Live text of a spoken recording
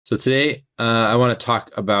So today I want to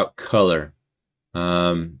talk about color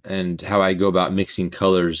and how I go about mixing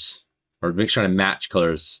colors or trying to match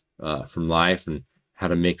colors from life and how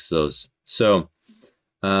to mix those. So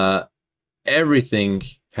uh, everything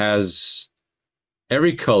has,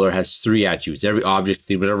 every color has three attributes. Every object,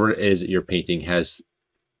 whatever it is that you're painting has,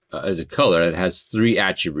 as a color, it has three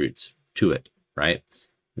attributes to it, right?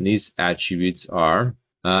 And these attributes are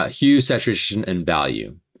hue, saturation, and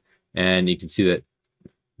value. And you can see that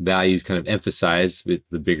values kind of emphasized with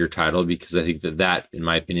the bigger title because I think that, in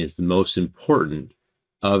my opinion, is the most important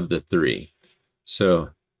of the three. So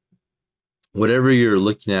whatever you're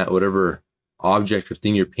looking at, whatever object or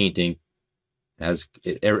thing you're painting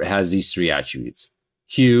it has these three attributes.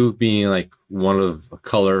 Hue being like one of a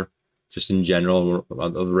color, just in general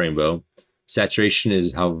of the rainbow. Saturation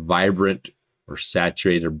is how vibrant or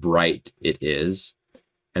saturated or bright it is.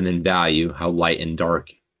 And then value, how light and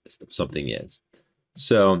dark something is.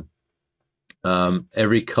 So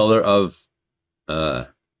every color of the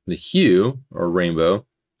hue or rainbow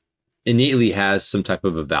innately has some type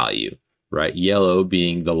of a value, right? Yellow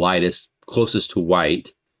being the lightest, closest to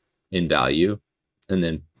white in value, and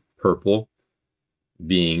then purple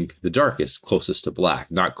being the darkest, closest to black.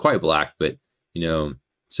 Not quite black, but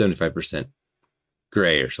 75%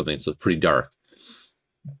 gray or something. So pretty dark.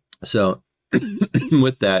 So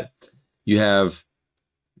with that, you have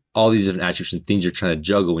all these different attributes and things you're trying to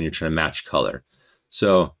juggle when you're trying to match color.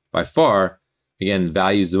 So by far, again,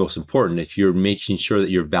 value is the most important. If you're making sure that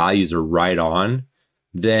your values are right on,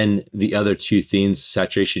 then the other two things,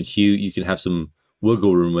 saturation, hue, you can have some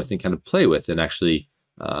wiggle room with and kind of play with and actually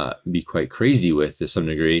be quite crazy with to some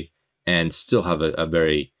degree and still have a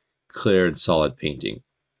very clear and solid painting.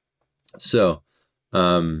 So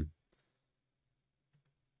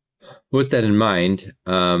with that in mind,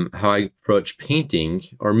 how I approach painting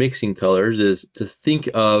or mixing colors is to think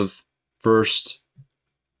of first,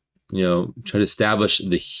 try to establish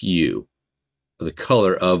the hue, the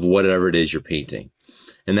color of whatever it is you're painting.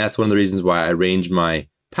 And that's one of the reasons why I arrange my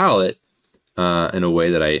palette in a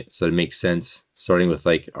way that so it makes sense, starting with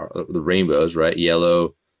like the rainbows, right?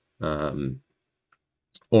 Yellow,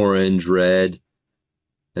 orange, red,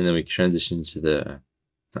 and then we transition to the,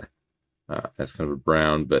 that's kind of a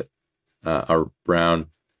brown, but our brown,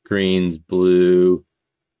 greens, blue,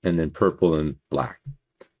 and then purple and black.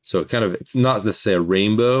 So it's not necessarily a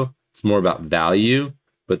rainbow. It's more about value,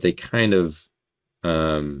 but they kind of,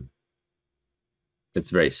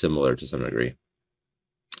 it's very similar to some degree.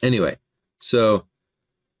 Anyway, so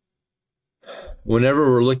whenever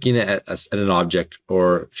we're looking at an object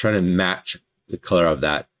or trying to match the color of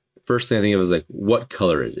that, first thing I think of is like, what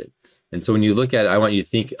color is it? And so when you look at it, I want you to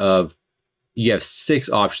think of, you have 6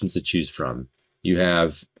 options to choose from. You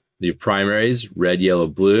have your primaries, red, yellow,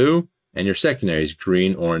 blue, and your secondaries,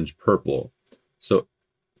 green, orange, purple. So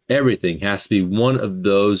everything has to be one of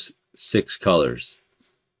those 6 colors.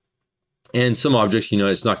 And some objects,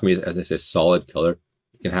 it's not going to be, as I say, a solid color.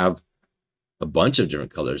 You can have a bunch of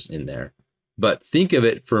different colors in there. But think of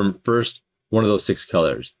it from first one of those 6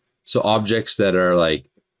 colors. So objects that are like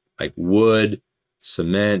wood,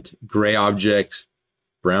 cement, gray objects,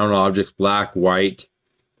 brown objects, black, white,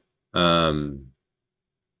 tan,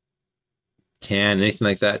 anything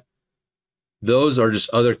like that. Those are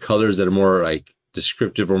just other colors that are more like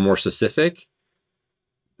descriptive or more specific.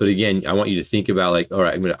 But again, I want you to think about like, all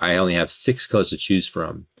right, I only have 6 colors to choose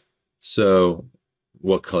from. So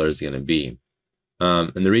what color is it going to be?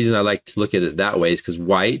 And the reason I like to look at it that way is because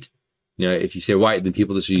white, if you say white, then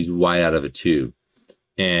people just use white out of it too.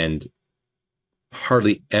 And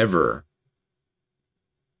hardly ever,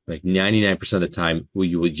 like 99% of the time,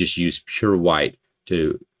 you would just use pure white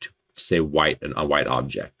to say white and a white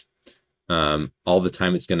object. All the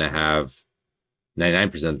time it's going to have,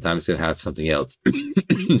 99% of the time it's going to have something else.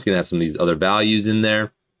 It's going to have some of these other values in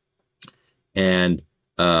there and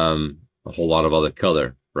a whole lot of other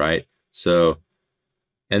color, right? So,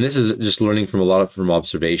 and this is just learning from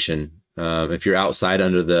observation. If you're outside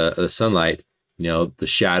under the sunlight, the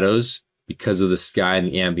shadows, because of the sky and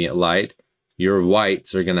the ambient light, your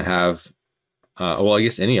whites are going to have, well, I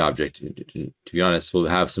guess any object, to be honest, will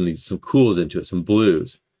have some cools into it, some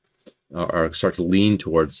blues, or start to lean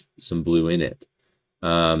towards some blue in it.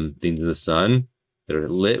 Things in the sun that are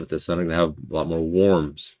lit with the sun are going to have a lot more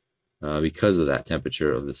warms because of that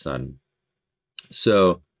temperature of the sun.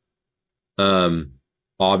 So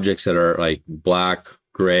objects that are like black,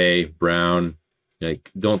 gray, brown,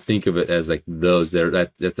 like don't think of it as like those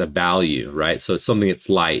that's a value, right? So it's something that's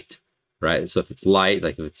light, right? So if it's light,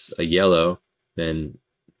 like if it's a yellow, then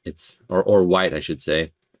it's or white, I should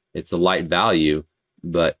say, it's a light value.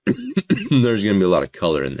 but there's going to be a lot of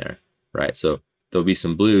color in there, right? So there'll be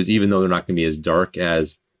some blues, even though they're not going to be as dark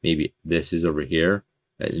as maybe this is over here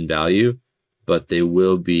in value, but they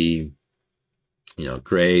will be,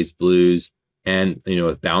 grays, blues, and,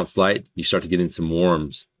 with bounce light, you start to get in some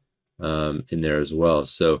warms in there as well.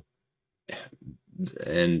 So,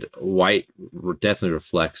 and white definitely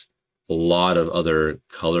reflects a lot of other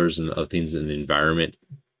colors and other things in the environment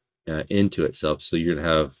into itself. So you can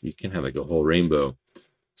have like a whole rainbow.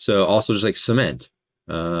 So also just like cement,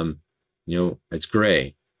 it's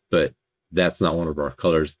gray, but that's not one of our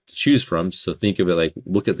colors to choose from. So think of it like,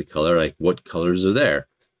 look at the color, like what colors are there?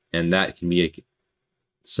 And that can be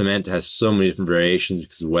cement has so many different variations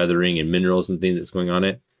because of weathering and minerals and things that's going on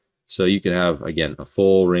it. So you can have, again, a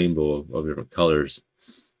full rainbow of different colors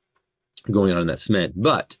going on in that cement.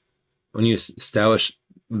 But when you establish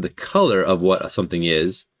the color of what something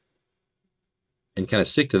is and kind of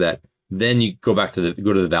stick to that, then you go to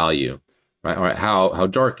the value, right? All right, how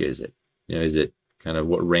dark is it? Is it kind of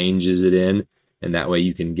what range is it in? And that way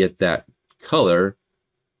you can get that color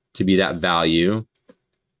to be that value.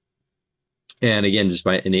 And again, just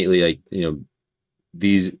by innately, like,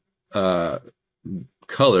 these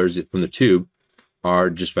colors from the tube are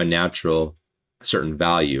just by natural a certain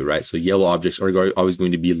value, right? So yellow objects are always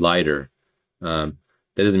going to be lighter. That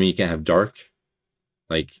doesn't mean you can't have dark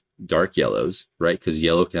yellows, right? Because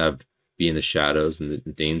yellow can be in the shadows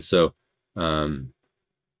and things. So,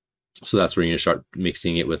 so that's where you're gonna start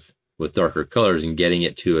mixing it with darker colors and getting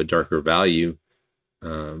it to a darker value.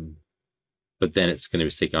 But then it's going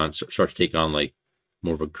to start to take on like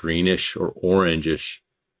more of a greenish or orangish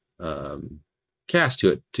cast to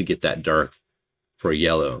it to get that dark for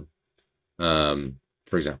yellow, for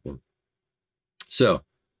example. So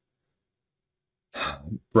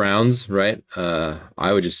browns, right?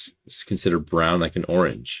 I would just consider brown like an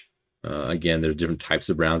orange. Again, there's different types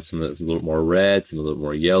of brown. Some that's a little more red, some a little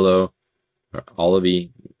more yellow, or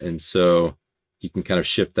olivey, and so you can kind of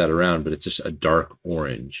shift that around. But it's just a dark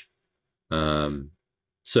orange.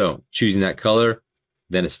 So choosing that color,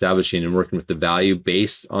 then establishing and working with the value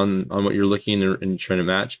based on what you're looking and trying to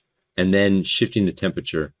match, and then shifting the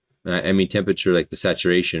temperature. I mean temperature, like the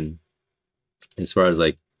saturation, as far as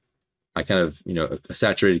like I kind of a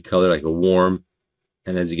saturated color, like a warm,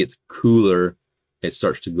 and as it gets cooler, it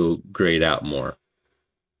starts to go grayed out more.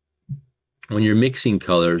 When you're mixing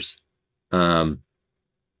colors,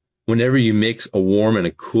 whenever you mix a warm and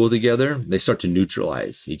a cool together, they start to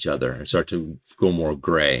neutralize each other and start to go more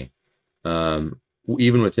gray.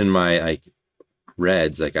 Even within my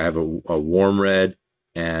reds, like I have a warm red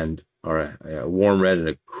and a warm red and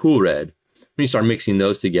a cool red. When you start mixing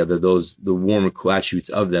those together, the warm and cool attributes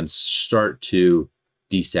of them start to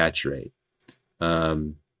desaturate.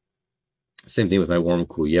 Same thing with my warm and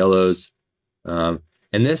cool yellows. And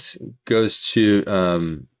this goes to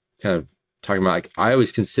kind of talking about, like, I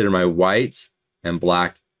always consider my whites and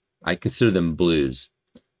black, I consider them blues,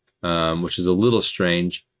 which is a little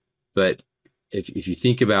strange. But if you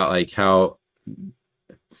think about like how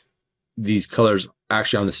these colors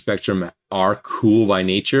actually on the spectrum are cool by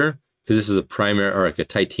nature, because this is a primary or like a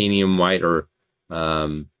titanium white, or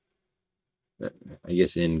I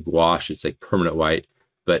guess in gouache it's like permanent white,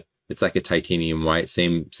 but it's like a titanium white,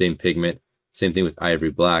 same pigment. Same thing with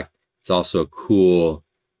ivory black. It's also a cool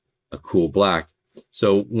black.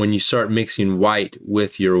 So when you start mixing white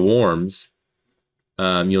with your warms,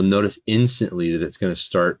 you'll notice instantly that it's going to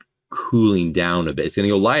start cooling down a bit. It's going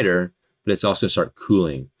to go lighter, but it's also going to start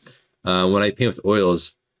cooling. When I paint with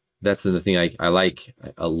oils, that's the thing. I like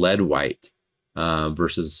a lead white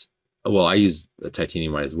versus, well, I use a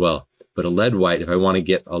titanium white as well, but a lead white, if I want to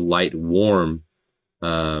get a light warm,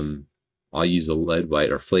 I'll use a lead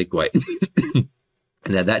white or flake white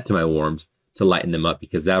and add that to my warms to lighten them up,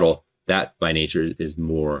 because that by nature is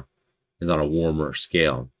on a warmer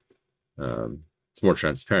scale. It's more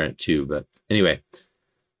transparent too, but anyway.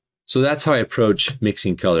 So that's how I approach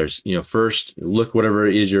mixing colors. First look whatever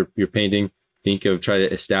it is you're painting. Try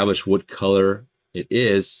to establish what color it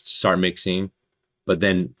is to start mixing, but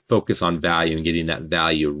then focus on value and getting that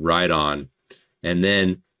value right on. And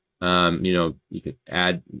then, you can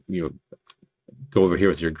add, go over here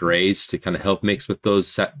with your grays to kind of help mix with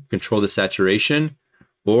those, control the saturation,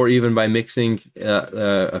 or even by mixing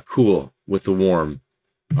a cool with the warm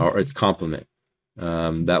or its complement.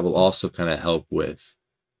 That will also kind of help with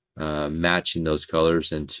matching those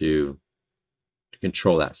colors and to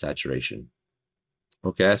control that saturation.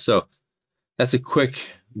 Okay, so that's a quick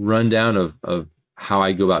rundown of how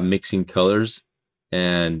I go about mixing colors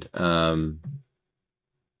and the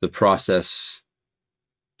process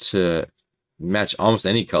to match almost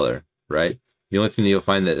any color, right? The only thing that you'll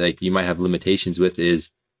find that like you might have limitations with is,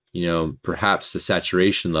 perhaps the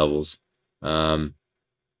saturation levels. In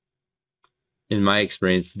my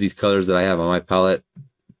experience, these colors that I have on my palette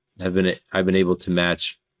I've been able to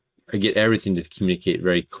match. I get everything to communicate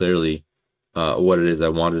very clearly what it is I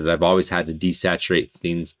wanted. I've always had to desaturate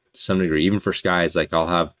things to some degree, even for skies. Like I'll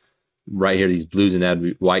have right here these blues and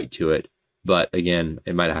add white to it, but again,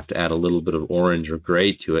 it might have to add a little bit of orange or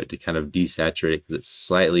gray to it to kind of desaturate it because it's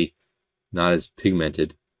slightly not as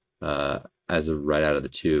pigmented as of right out of the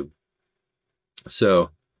tube.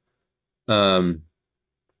 So, yeah,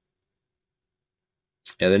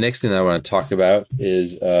 the next thing that I want to talk about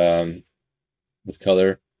is with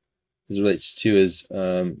color, as it relates to is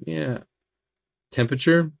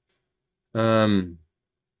temperature. Kind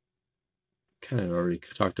of already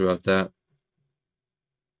talked about that.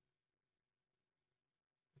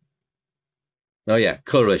 Oh yeah,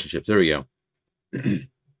 color relationships. There we go.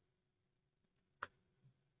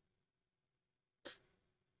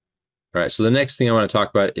 All right, so the next thing I want to talk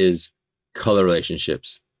about is color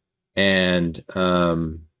relationships. And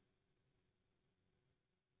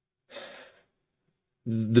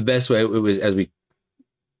the best way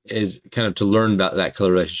is kind of to learn about that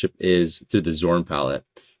color relationship is through the Zorn palette,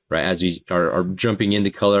 right? As we are jumping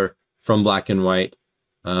into color from black and white,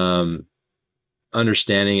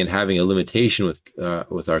 understanding and having a limitation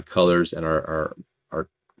with our colors and our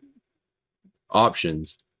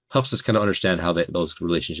options helps us kind of understand how those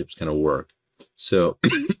relationships kind of work. So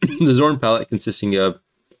the Zorn palette consisting of,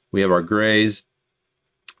 we have our grays,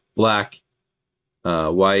 black,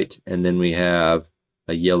 white, and then we have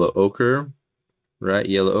a yellow ochre, right?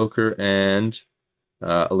 Yellow ochre and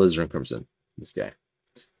alizarin crimson, this guy.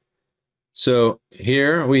 So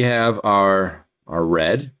here we have our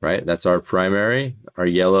red, right? That's our primary, our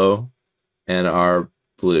yellow, and our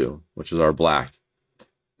blue, which is our black.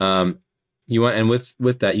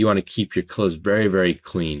 With that, you want to keep your colors very, very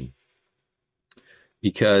clean,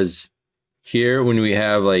 because here when we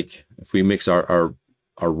have, like, if we mix our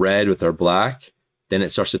red with our black, then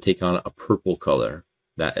it starts to take on a purple color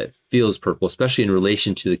that it feels purple, especially in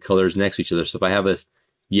relation to the colors next to each other. So if I have this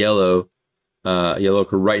yellow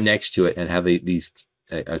ochre right next to it and have a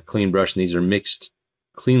clean brush, and these are mixed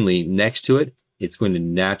cleanly next to it, it's going to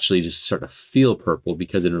naturally just start to feel purple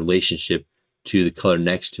because in relationship to the color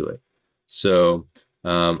next to it. So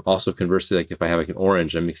also conversely, like if I have like an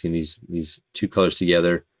orange, I'm mixing these two colors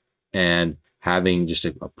together and having just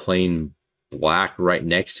a plain black right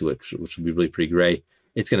next to it, which would be really pretty gray,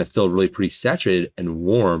 it's going to feel really pretty saturated and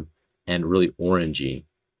warm and really orangey.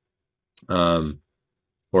 Or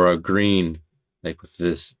a green, like with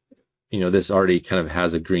this, this already kind of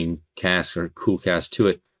has a green cast or cool cast to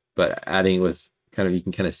it, but adding with kind of, you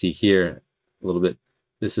can kind of see here a little bit,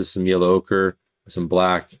 this is some yellow ochre, some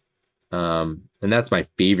black, and that's my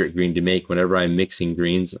favorite green to make. Whenever I'm mixing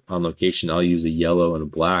greens on location, I'll use a yellow and a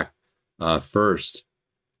black first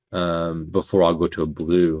before I'll go to a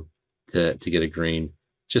blue to get a green,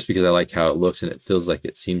 just because I like how it looks and it feels like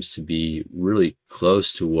it seems to be really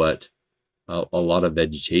close to what a lot of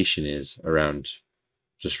vegetation is around,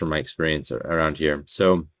 just from my experience around here.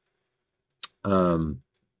 So, yellow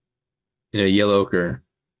ochre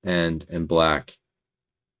and black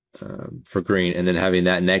for green, and then having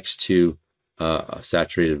that next to a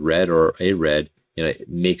saturated red or a red, it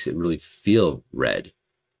makes it really feel red.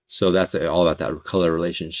 So that's all about that color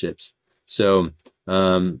relationships. So,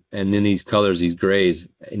 and then these colors, these grays,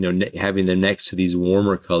 having them next to these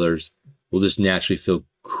warmer colors will just naturally feel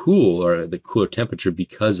cool, or the cooler temperature,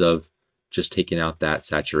 because of just taking out that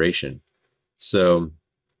saturation. So,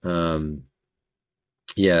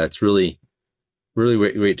 yeah, it's really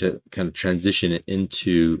great to kind of transition it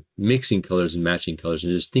into mixing colors and matching colors,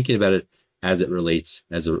 and just thinking about it as it relates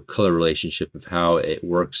as a color relationship of how it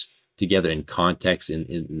works together in context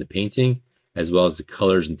in the painting, as well as the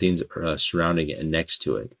colors and things surrounding it and next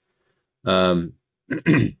to it. One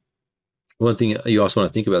thing you also want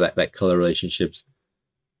to think about that color relationships,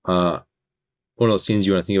 one of those things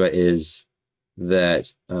you want to think about is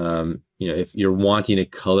that if you're wanting a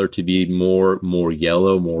color to be more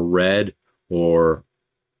yellow, more red, or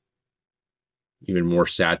even more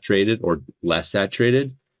saturated or less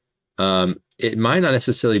saturated, it might not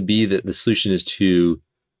necessarily be that the solution is to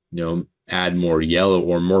add more yellow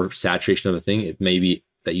or more saturation of a thing. It may be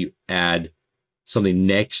that you add something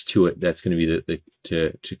next to it that's going to be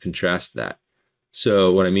to contrast that.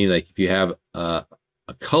 So what I mean, like if you have a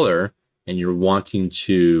color and you're wanting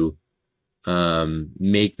to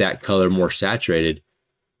make that color more saturated,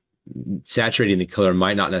 saturating the color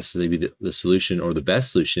might not necessarily be the solution or the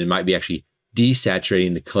best solution. It might be actually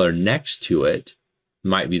desaturating the color next to it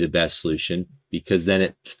might be the best solution, because then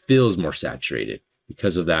it feels more saturated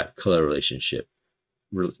because of that color relationship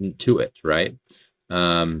to it, right?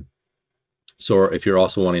 So if you're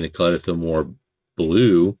also wanting the color to feel more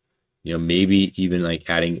blue, maybe even like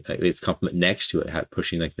adding its complement next to it,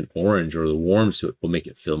 pushing like an orange or the warms to it will make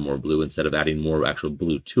it feel more blue instead of adding more actual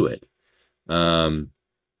blue to it.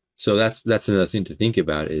 So that's another thing to think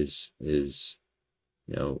about is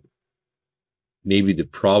maybe the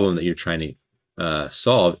problem that you're trying to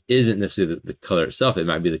solve isn't necessarily the color itself. It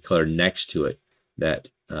might be the color next to it that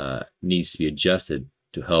needs to be adjusted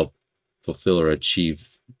to help fulfill or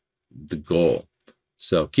achieve the goal.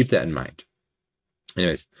 So keep that in mind.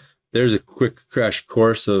 Anyways, there's a quick crash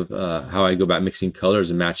course of how I go about mixing colors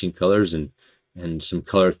and matching colors and some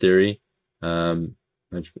color theory. I'm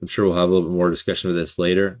sure we'll have a little bit more discussion of this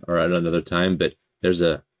later or at another time, but there's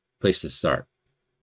a place to start.